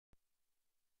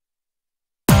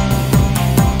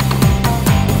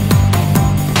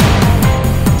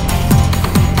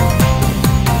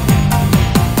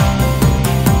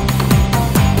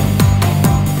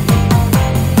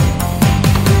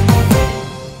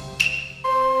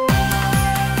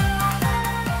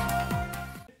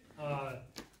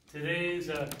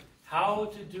how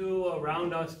to do a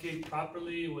roundhouse kick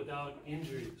properly without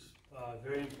injuries.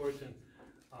 Very important.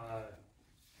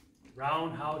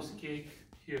 Roundhouse kick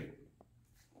here.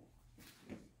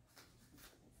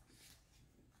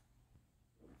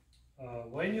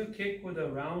 When you kick with a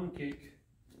round kick,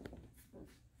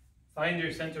 find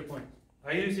your center point.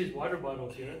 I use these water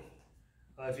bottles here.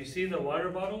 If you see the water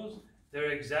bottles,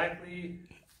 they're exactly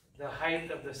the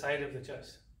height of the side of the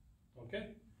chest.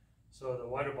 Okay? So the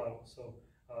water bottle. So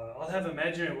I'll have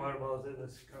imaginary water bottles.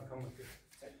 Let's come up here.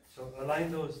 So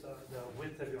align those the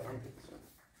width of your armpits.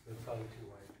 They're probably too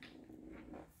wide.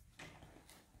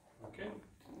 Okay?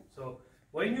 So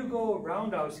when you go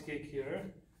roundhouse kick here,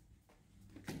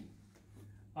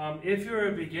 if you're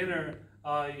a beginner,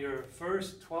 your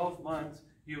first 12 months,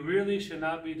 you really should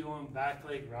not be doing back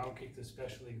leg round kicks,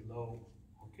 especially low.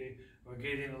 Okay, we're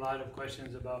getting a lot of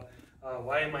questions about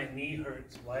why my knee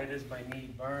hurts, why does my knee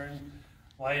burn,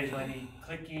 why is my knee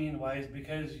clicking, why is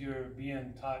because you're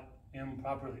being taught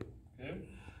improperly. Okay,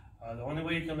 the only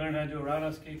way you can learn how to do a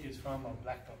roundhouse kick is from a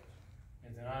black belt.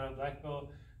 If they're not a black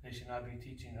belt, they should not be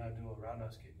teaching how to do a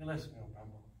roundhouse kick, unless you know brown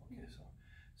belt. Okay,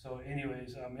 so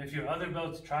anyways, if your other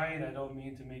belts trying, I don't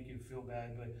mean to make you feel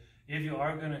bad, but if you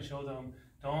are going to show them,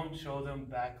 don't show them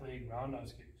back leg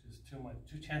roundhouse kicks. It's too much,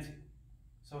 too chancy.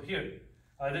 So here,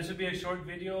 this would be a short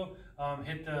video.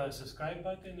 Hit the subscribe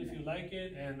button if you like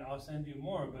it, and I'll send you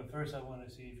more. But first, I want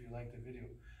to see if you like the video.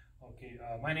 Okay,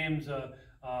 my name's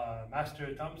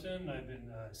Master Thompson. I've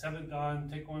been 7th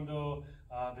Dan Taekwondo.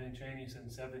 I've been training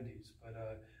since 70s.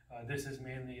 But this is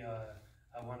mainly,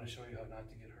 I want to show you how not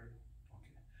to get hurt.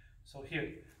 Okay, so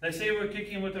here, let's say we're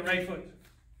kicking with the right foot.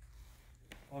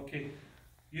 Okay,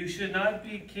 you should not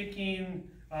be kicking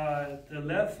the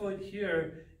left foot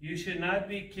here. You should not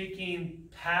be kicking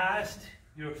past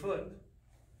your foot.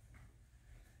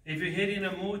 If you're hitting a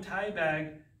Muay Thai bag,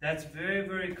 that's very,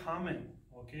 very common.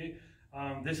 Okay,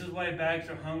 this is why bags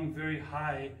are hung very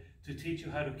high to teach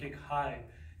you how to kick high.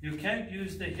 You can't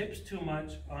use the hips too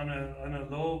much on a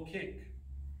low kick.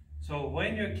 So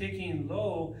when you're kicking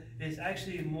low, it's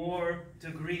actually more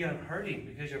degree of hurting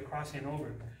because you're crossing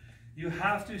over. You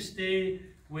have to stay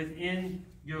within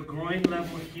your groin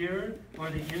level here or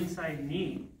the inside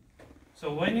knee.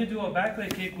 So when you do a back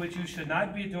leg kick, which you should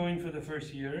not be doing for the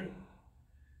first year,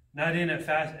 not in a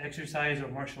fast exercise or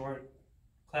martial art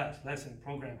class, lesson,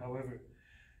 program, however,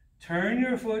 turn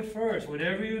your foot first,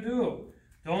 whatever you do.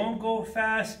 Don't go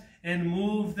fast and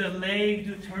move the leg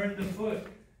to turn the foot.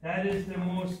 That is the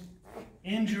most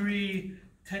injury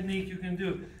technique you can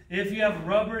do. If you have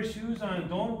rubber shoes on,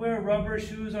 don't wear rubber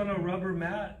shoes on a rubber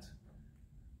mat.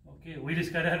 Okay, we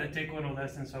just got out of Taekwondo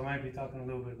lesson, so I might be talking a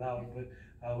little bit loud,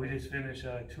 but we just finished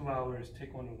 2 hours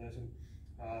Taekwondo lesson.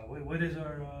 What is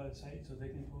our site so they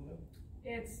can pull it up?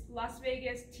 It's Las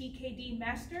Vegas TKD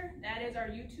Master. That is our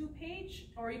YouTube page,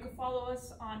 or you can follow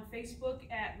us on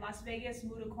Facebook at Las Vegas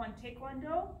Mudokan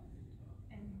Taekwondo.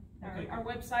 Our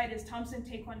website is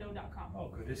thompsontaekwondo.com. Oh,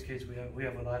 good. In this case, we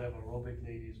have a lot of aerobic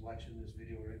ladies watching this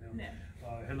video right now.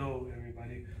 Yeah. Hello,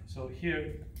 everybody. So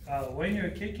here, when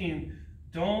you're kicking,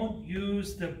 don't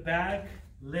use the back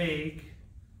leg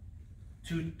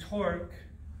to torque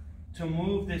to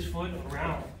move this foot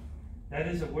around. That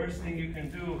is the worst thing you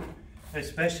can do,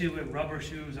 especially with rubber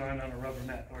shoes on a rubber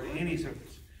mat or any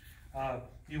surface.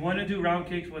 You want to do round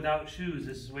kicks without shoes.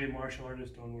 This is the way martial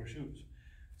artists don't wear shoes.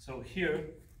 So here,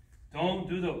 don't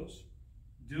do those.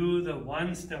 Do the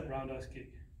one-step roundhouse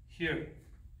kick. Here.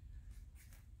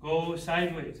 Go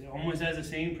sideways. It almost has the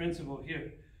same principle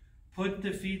here. Put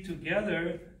the feet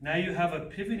together. Now you have a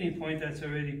pivoting point that's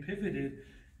already pivoted.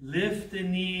 Lift the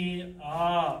knee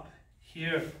up.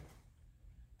 Here.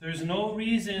 There's no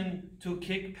reason to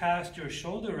kick past your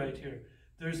shoulder right here.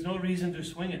 There's no reason to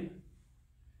swing it.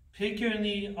 Pick your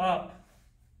knee up.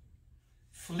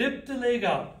 Flip the leg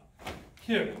out.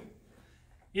 Here.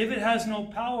 If it has no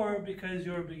power because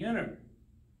you're a beginner,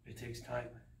 it takes time.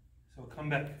 So come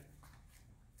back.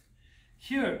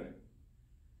 Here,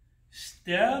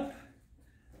 step,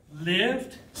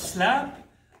 lift, slap,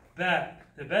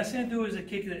 back. The best thing to do is to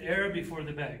kick the air before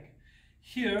the bag.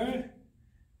 Here,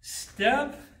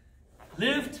 step,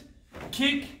 lift,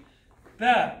 kick,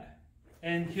 back.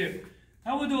 And here.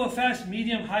 I will do a fast,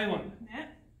 medium, high one. Net.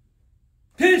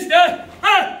 Pinch that,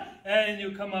 ah! And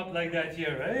you come up like that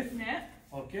here, right? Net.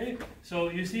 Okay, so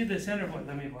you see the center point.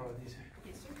 Let me borrow these here.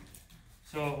 Yes, sir.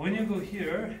 So when you go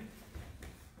here,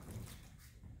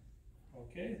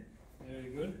 okay, very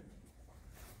good.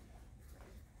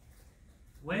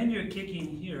 When you're kicking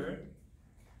here,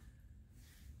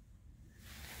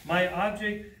 my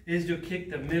object is to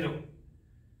kick the middle.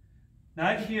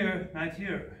 Not here, not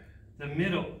here. The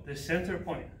middle, the center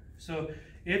point. So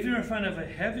if you're in front of a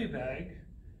heavy bag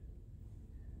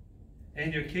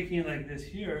and you're kicking like this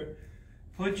here,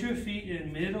 put your feet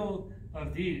in middle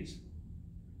of these.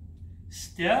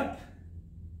 Step,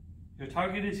 your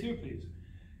target is here, please.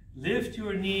 Lift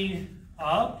your knee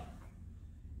up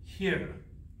here.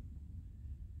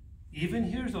 Even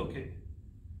here's okay.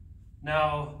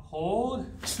 Now hold,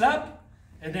 slap,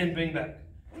 and then bring back.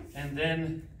 And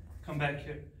then come back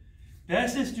here.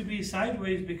 Best is to be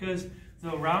sideways because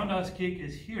the roundhouse kick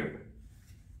is here.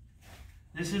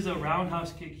 This is a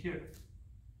roundhouse kick here.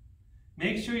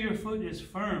 Make sure your foot is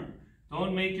firm.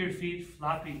 Don't make your feet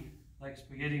floppy like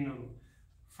spaghetti noodle.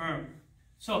 Firm.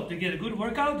 So to get a good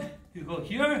workout, you go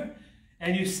here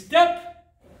and you step,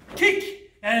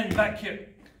 kick, and back here.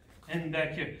 And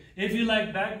back here. If you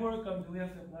like back work, do we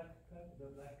have the black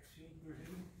shoe we're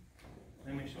hitting?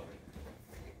 Let me show you.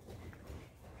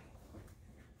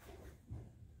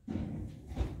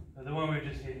 The one we were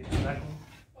just hitting, the black one?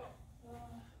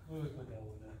 Where we put that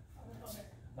one at?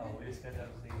 Oh, we just got that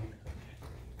leading.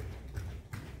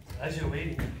 As you're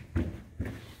waiting,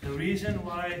 the reason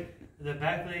why the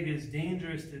back leg is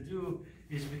dangerous to do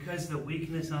is because the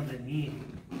weakness on the knee.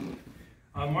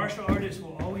 A martial artist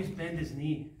will always bend his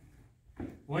knee.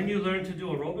 When you learn to do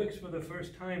aerobics for the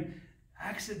first time,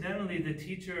 accidentally the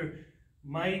teacher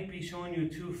might be showing you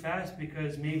too fast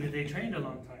because maybe they trained a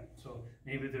long time. So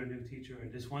maybe they're a new teacher or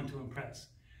just want to impress.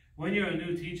 When you're a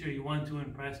new teacher, you want to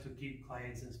impress to keep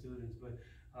clients and students. But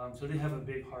so they have a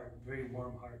big heart, very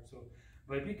warm heart.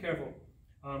 But be careful.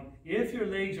 If your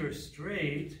legs are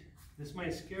straight, this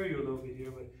might scare you a little bit here,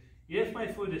 but if my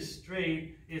foot is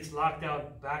straight, it's locked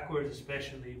out backwards,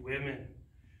 especially women.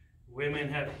 Women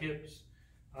have hips.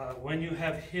 When you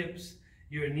have hips,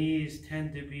 your knees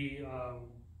tend to be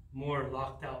more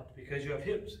locked out because you have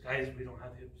hips. Guys, we don't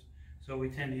have hips. So we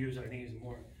tend to use our knees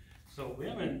more. So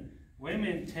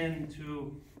women tend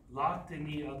to lock the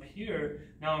knee up here.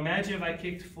 Now imagine if I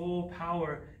kicked full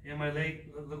power in my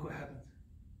leg, look what happens.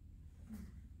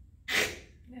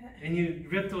 And you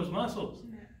rip those muscles.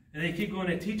 And they keep going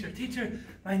to teacher,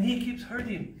 my knee keeps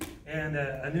hurting. And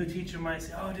a new teacher might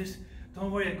say, oh, just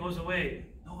don't worry, it goes away.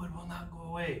 No, it will not go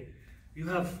away. You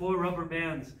have 4 rubber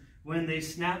bands. When they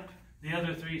snap, the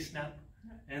other 3 snap.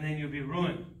 And then you'll be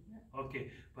ruined.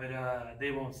 Okay, but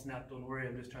they won't snap, don't worry.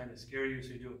 I'm just trying to scare you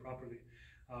so you do it properly.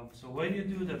 So when you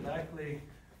do the back leg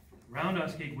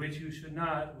roundhouse kick, which you should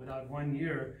not without 1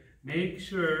 year, make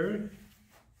sure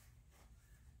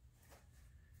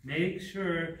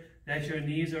that your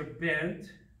knees are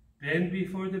bent. Bend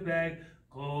before the bag.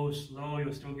 Go slow,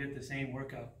 you'll still get the same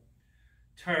workout.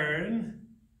 Turn.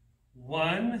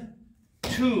 1,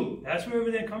 2. That's where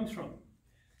everything comes from.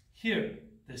 Here.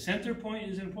 The center point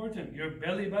is important. Your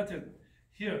belly button.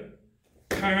 Here.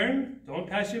 Turn. Don't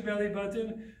pass your belly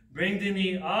button. Bring the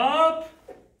knee up.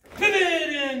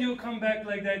 Pivot, and you'll come back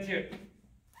like that here.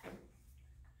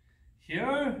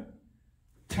 Here.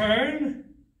 Turn.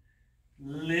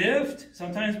 Lift.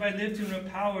 Sometimes by lifting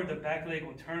with power, the back leg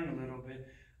will turn a little bit.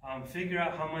 Figure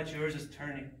out how much yours is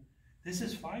turning. This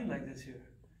is fine like this here.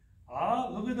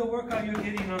 Look at the workout you're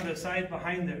getting on the side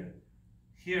behind there.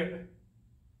 Here.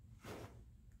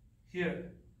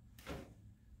 Here.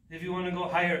 If you want to go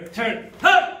higher, turn.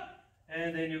 Ha!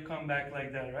 And then you come back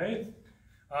like that, right?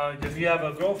 If you have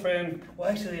a girlfriend, well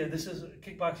actually this is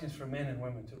kickboxing is for men and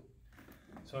women too.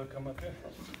 So come up here.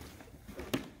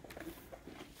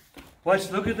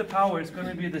 Watch, look at the power, it's going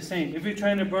to be the same. If you're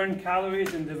trying to burn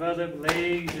calories and develop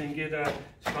legs and get a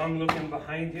strong looking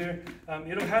behind here,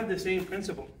 it'll have the same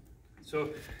principle. So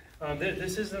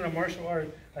this isn't a martial art,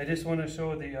 I just want to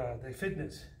show the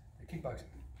fitness, the kickboxing.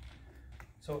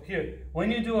 So here,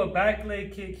 when you do a back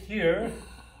leg kick here,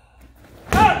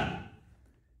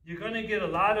 you're going to get a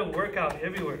lot of workout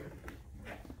everywhere.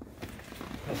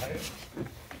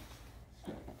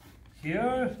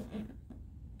 Here,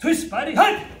 twist body,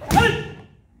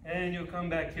 and you come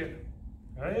back here,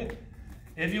 right?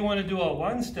 If you want to do a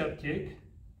one-step kick,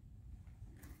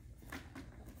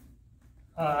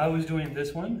 I was doing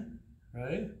this one,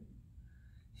 right?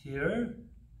 Here,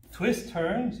 twist,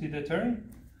 turn, see the turn?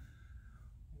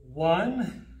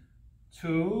 1,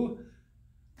 2,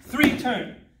 3,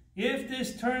 turn. If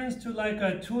this turns to like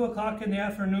a 2 o'clock in the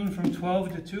afternoon from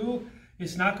 12 to 2,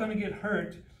 it's not going to get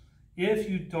hurt if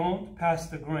you don't pass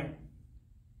the groin.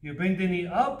 You bring the knee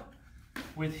up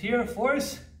with here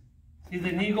force. See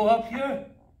the knee go up here?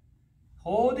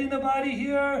 Holding the body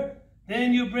here.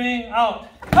 Then you bring out.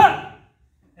 Ha!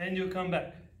 And you come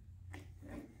back.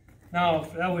 Now,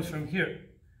 that was from here.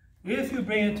 If you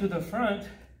bring it to the front,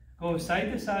 go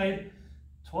side to side,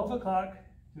 12 o'clock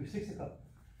to 6 o'clock.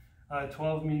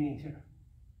 12 meaning here.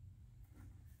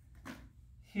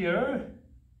 here,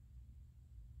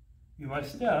 you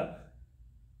must step,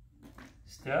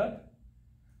 step,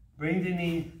 bring the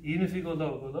knee, even if you go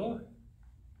low,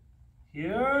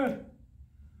 here,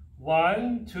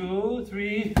 1, 2,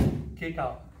 3, kick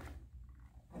out.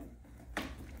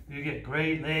 You get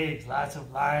great legs, lots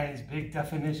of lines, big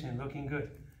definition, looking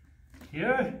good.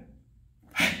 Here,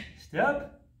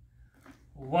 step,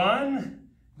 1,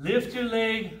 lift your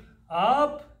leg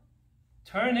up,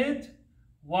 turn it,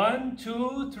 1,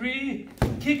 2, 3,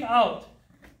 kick out.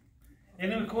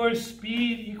 And of course,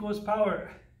 speed equals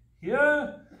power.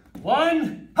 Here,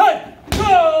 1,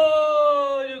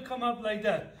 go! You come up like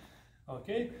that.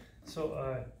 Okay,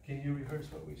 so can you rehearse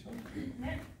what we showed?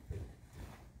 Yeah.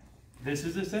 This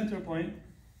is the center point.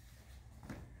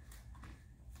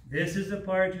 This is the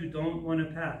part you don't want to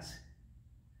pass.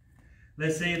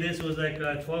 Let's say this was like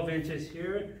 12 inches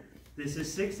here. This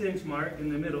is 6-inch mark in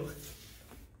the middle.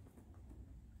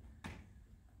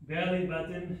 Belly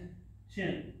button,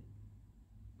 chin.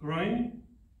 Groin,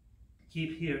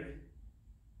 keep here.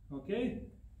 Okay?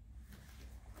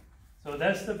 So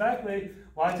that's the back leg.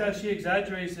 Watch how she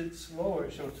exaggerates it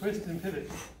slower. She'll twist and pivot.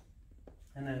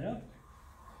 And then up.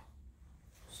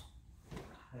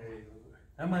 There you go.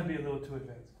 That might be a little too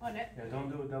advanced. Oh, net. Yeah,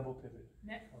 don't do a double pivot.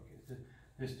 Net. Okay,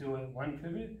 just do a 1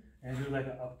 pivot and do like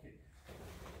an up kick.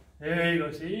 There you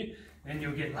go, see? And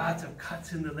you'll get lots of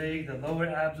cuts in the leg. The lower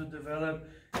abs will develop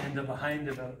and the behind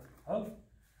develop. Up.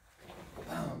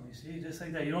 Boom, you see? Just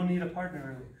like that. You don't need a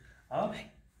partner really. Up.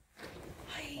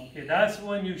 Okay, that's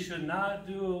one you should not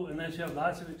do unless you have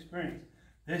lots of experience.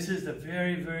 This is the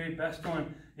very, very best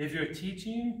one. If you're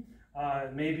teaching,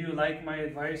 maybe you like my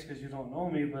advice because you don't know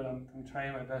me, but I'm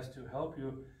trying my best to help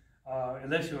you,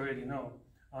 unless you already know.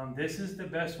 This is the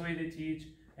best way to teach,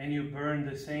 and you burn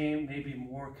the same, maybe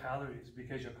more calories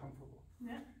because you're comfortable.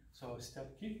 Yeah. So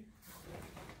step kick.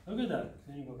 Look at that.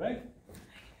 Then you go back.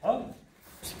 Up.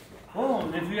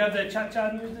 Boom. If you have that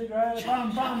cha-cha music, right?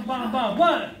 Bam, bam, bam, bam.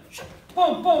 1.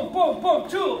 Boom, boom, boom, boom.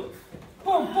 2.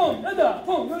 Boom, boom. Boom, boom,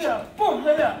 boom, boom.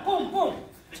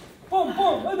 Boom,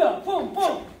 boom, boom,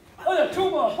 boom. 2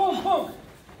 more. Boom, boom.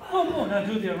 Boom, boom. Now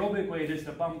do the aerobic way. Just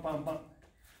the bum, bum, bum.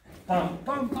 Bum,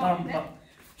 bum, bum, bum.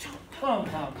 Bum,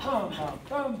 bum, bum, bum,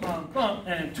 bum, bum, bum.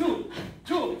 And 2,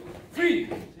 2, 3.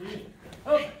 See?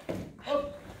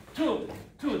 Up, 2,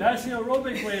 2. That's the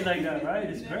aerobic way like that, right?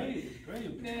 It's great. It's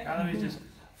great. Calories just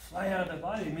fly out of the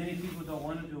body. Many people don't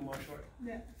want to do martial art.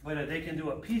 Yeah. But they can do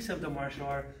a piece of the martial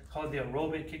art called the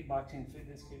aerobic kickboxing,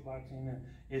 fitness kickboxing, and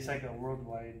it's like a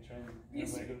worldwide trend.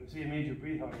 Yes. See, it made you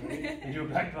breathe hard, right? And your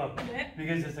back up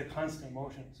because it's a constant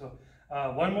motion. So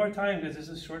one more time, because this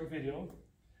is a short video.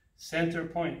 Center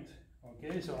point.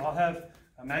 Okay, so I'll have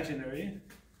imaginary.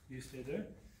 You stay there.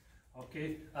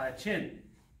 Okay, chin.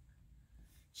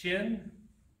 Chin,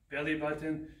 belly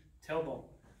button, tailbone.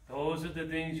 Those are the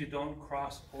things you don't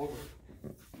cross over.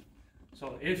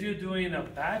 So if you're doing a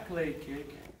back leg kick,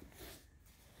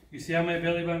 you see how my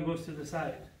belly button goes to the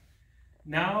side.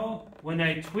 Now, when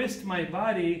I twist my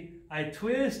body, I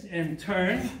twist and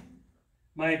turn.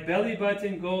 My belly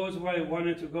button goes where I want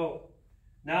it to go.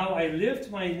 Now I lift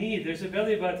my knee. There's a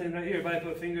belly button right here. If I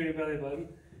put a finger in your belly button.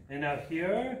 And now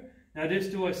here. Now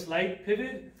just do a slight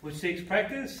pivot, which takes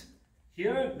practice.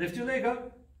 Here, lift your leg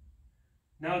up.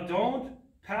 Now don't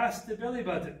pass the belly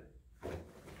button.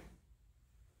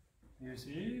 You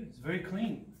see? It's very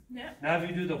clean. Yeah. Now if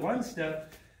you do the 1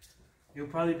 step, you'll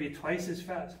probably be twice as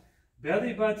fast.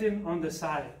 Belly button on the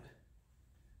side.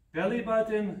 Belly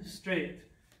button straight.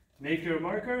 Make your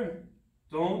marker.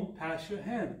 Don't pass your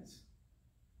hands.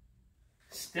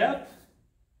 Step,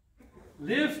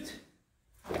 lift,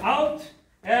 out,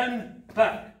 and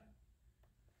back.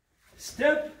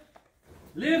 Step,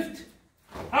 lift,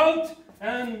 out,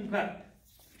 and back.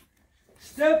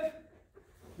 Step,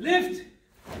 lift,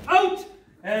 out,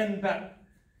 and back.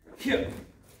 Here.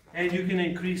 And you can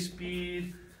increase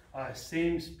speed,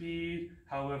 same speed,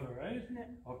 however, right? Yeah.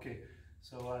 Okay,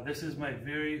 so this is my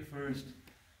very first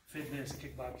fitness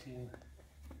kickboxing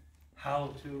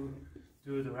how to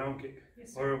do the round kick.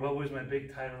 Yes, or what was my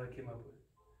big title I came up with?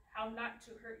 How not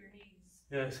to hurt your knees.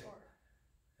 Yes.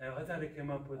 And I thought I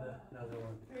came up with another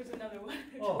one. There's another one.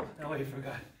 Oh, now I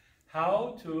forgot.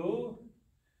 How to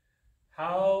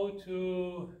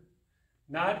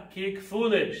not kick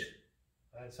foolish.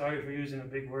 Sorry for using a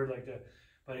big word like that,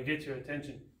 but it gets your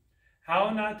attention.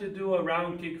 How not to do a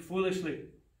round kick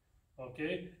foolishly.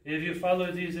 Okay? If you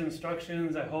follow these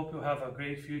instructions, I hope you'll have a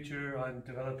great future on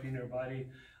developing your body.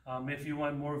 If you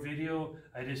want more video,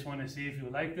 I just want to see if you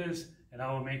like this, and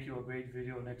I will make you a great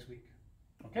video next week.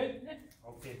 Okay?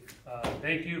 Okay.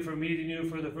 Thank you for meeting you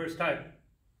for the first time.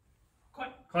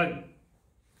 Cut.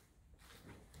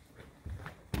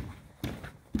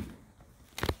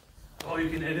 Oh, you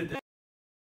can edit that.